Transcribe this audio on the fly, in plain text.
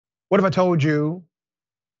What if I told you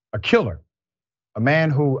a killer, a man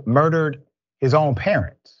who murdered his own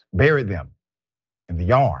parents, buried them in the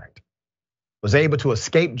yard, was able to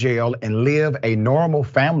escape jail and live a normal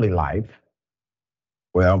family life?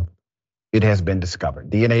 Well, it has been discovered.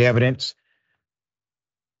 DNA evidence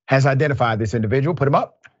has identified this individual. Put him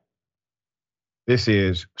up. This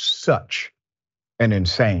is such an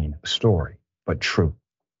insane story, but true.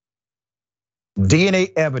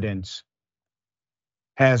 DNA evidence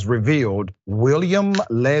has revealed William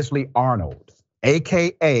Leslie Arnold,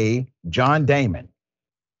 AKA John Damon,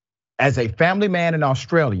 as a family man in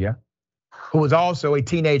Australia who was also a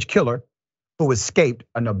teenage killer who escaped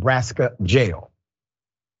a Nebraska jail.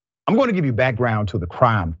 I'm going to give you background to the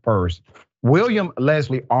crime first. William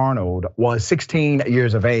Leslie Arnold was 16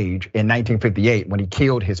 years of age in 1958 when he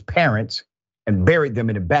killed his parents and buried them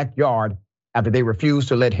in the backyard after they refused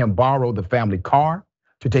to let him borrow the family car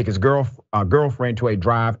to take his girlfriend to a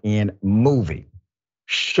drive-in movie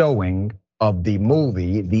showing of the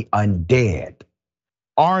movie, The Undead.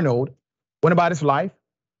 Arnold went about his life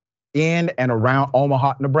in and around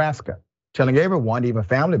Omaha, Nebraska, telling everyone, even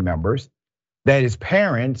family members, that his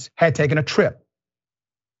parents had taken a trip.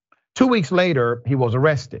 2 weeks later, he was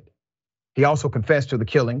arrested. He also confessed to the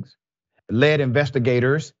killings, led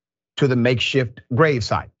investigators to the makeshift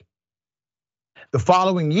gravesite. The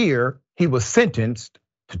following year, he was sentenced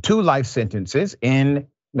to 2 life sentences in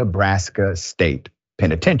Nebraska State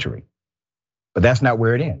Penitentiary. But that's not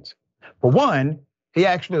where it ends. For one, he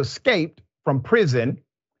actually escaped from prison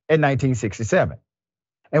in 1967.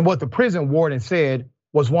 And what the prison warden said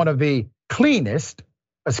was one of the cleanest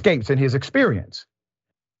escapes in his experience.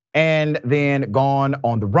 And then gone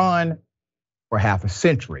on the run for half a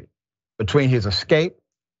century between his escape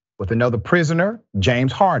with another prisoner,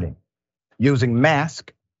 James Harding, using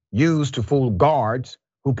masks used to fool guards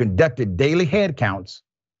who conducted daily head counts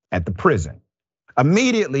at the prison.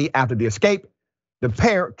 Immediately after the escape, the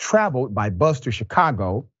pair traveled by bus to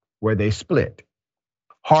Chicago, where they split.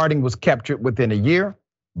 Harding was captured within a year,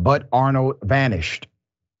 but Arnold vanished.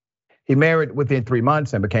 He married within 3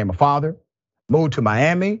 months and became a father, moved to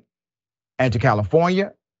Miami and to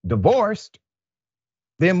California, divorced,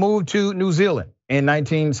 then moved to New Zealand in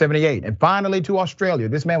 1978, and finally to Australia.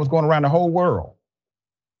 This man was going around the whole world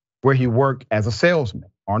where he worked as a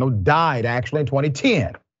salesman. Arnold died actually in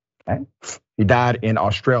 2010. Okay? He died in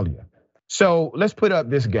Australia. So let's put up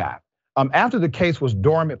this guy. After the case was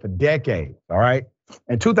dormant for decades, all right?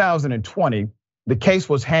 In 2020, the case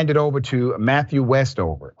was handed over to Matthew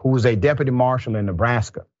Westover, who was a deputy marshal in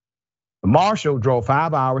Nebraska. The marshal drove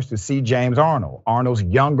 5 hours to see James Arnold, Arnold's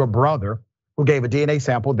younger brother, who gave a DNA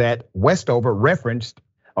sample that Westover referenced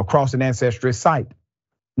across an ancestry site.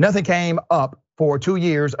 Nothing came up for 2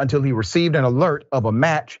 years until he received an alert of a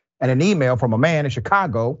match and an email from a man in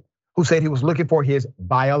Chicago who said he was looking for his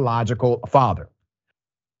biological father.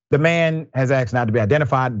 The man has asked not to be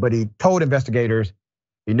identified, but he told investigators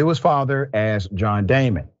he knew his father as John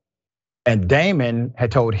Damon. And Damon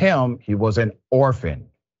had told him he was an orphan.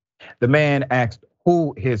 The man asked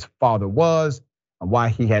who his father was and why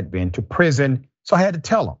he had been to prison. So I had to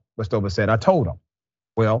tell him. Westover said, I told him.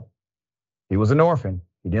 Well, he was an orphan.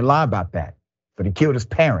 He didn't lie about that, but he killed his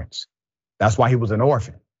parents. That's why he was an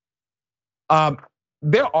orphan.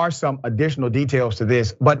 There are some additional details to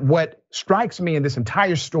this, but what strikes me in this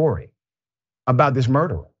entire story about this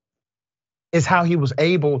murderer is how he was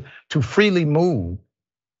able to freely move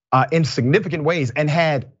in significant ways and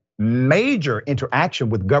had major interaction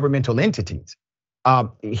with governmental entities.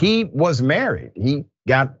 He was married, he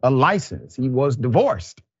got a license, he was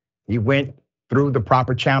divorced. He went through the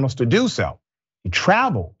proper channels to do so. He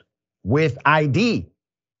traveled with ID.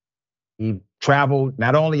 He traveled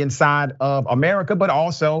not only inside of America, but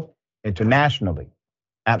also internationally.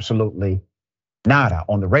 Absolutely nada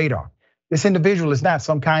on the radar. This individual is not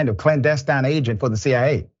some kind of clandestine agent for the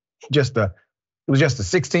CIA. He was just a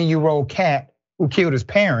 16-year-old cat who killed his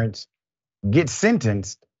parents, gets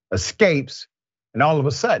sentenced, escapes, and all of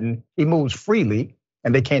a sudden he moves freely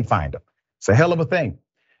and they can't find him. It's a hell of a thing.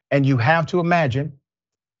 And you have to imagine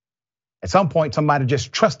at some point somebody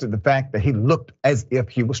just trusted the fact that he looked as if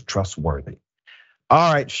he was trustworthy.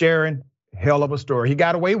 All right, Sharon, hell of a story. He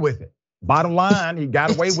got away with it. Bottom line, he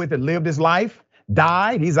got away with it, lived his life,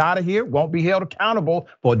 died, he's out of here, won't be held accountable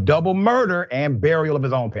for double murder and burial of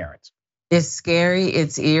his own parents. It's scary,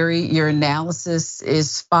 it's eerie. Your analysis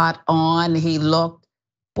is spot on. He looked,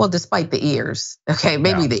 well, despite the ears, okay,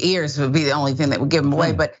 maybe the ears would be the only thing that would give him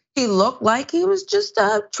away, but he looked like he was just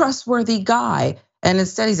a trustworthy guy. And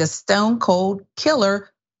instead he's a stone cold killer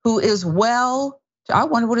who is I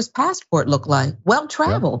wonder what his passport looked like.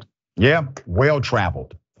 Well-traveled. Yeah,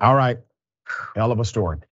 well-traveled. All right, hell of a story.